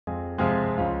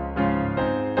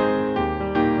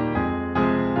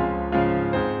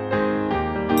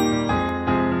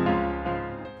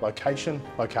Location,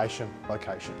 location,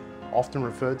 location. Often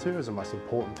referred to as the most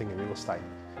important thing in real estate.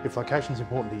 If location is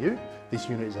important to you, this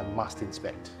unit is a must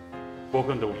inspect.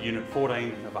 Welcome to Unit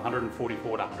 14 of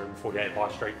 144 to 148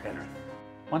 High Street, Penrith.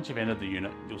 Once you've entered the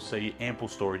unit, you'll see ample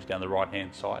storage down the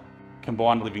right-hand side.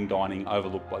 Combined living dining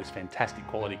overlooked by this fantastic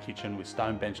quality kitchen with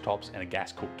stone bench tops and a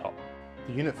gas cooktop.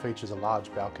 The unit features a large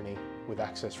balcony with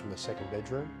access from the second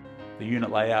bedroom. The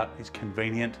unit layout is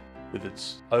convenient with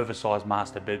its oversized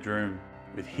master bedroom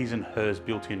with his and hers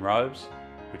built-in robes,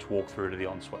 which walk through to the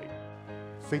ensuite.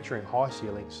 Featuring high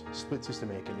ceilings, split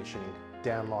system air conditioning,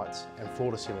 downlights and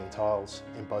floor-to-ceiling tiles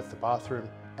in both the bathroom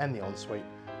and the ensuite,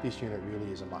 this unit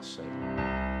really is a must-see.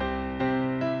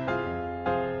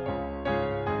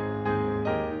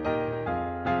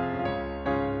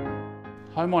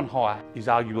 Home on High is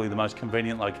arguably the most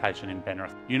convenient location in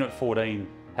Penrith. Unit 14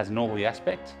 has a northerly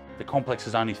aspect. The complex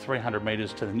is only 300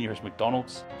 metres to the nearest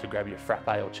McDonald's to grab your frappe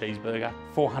or cheeseburger,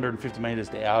 450 metres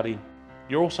to Aldi.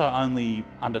 You're also only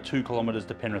under 2 kilometres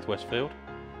to Penrith Westfield,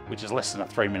 which is less than a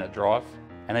 3-minute drive,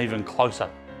 and even closer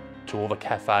to all the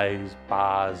cafes,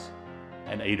 bars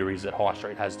and eateries that High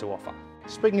Street has to offer.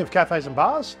 Speaking of cafes and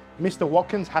bars, Mr.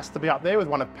 Watkins has to be up there with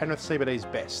one of Penrith CBD's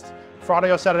best.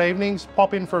 Friday or Saturday evenings,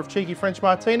 pop in for a cheeky French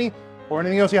martini or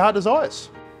anything else your heart desires.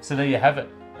 So there you have it,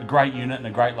 a great unit and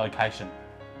a great location.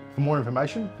 For more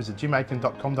information, visit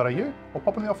jimaitken.com.au or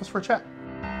pop in the office for a chat.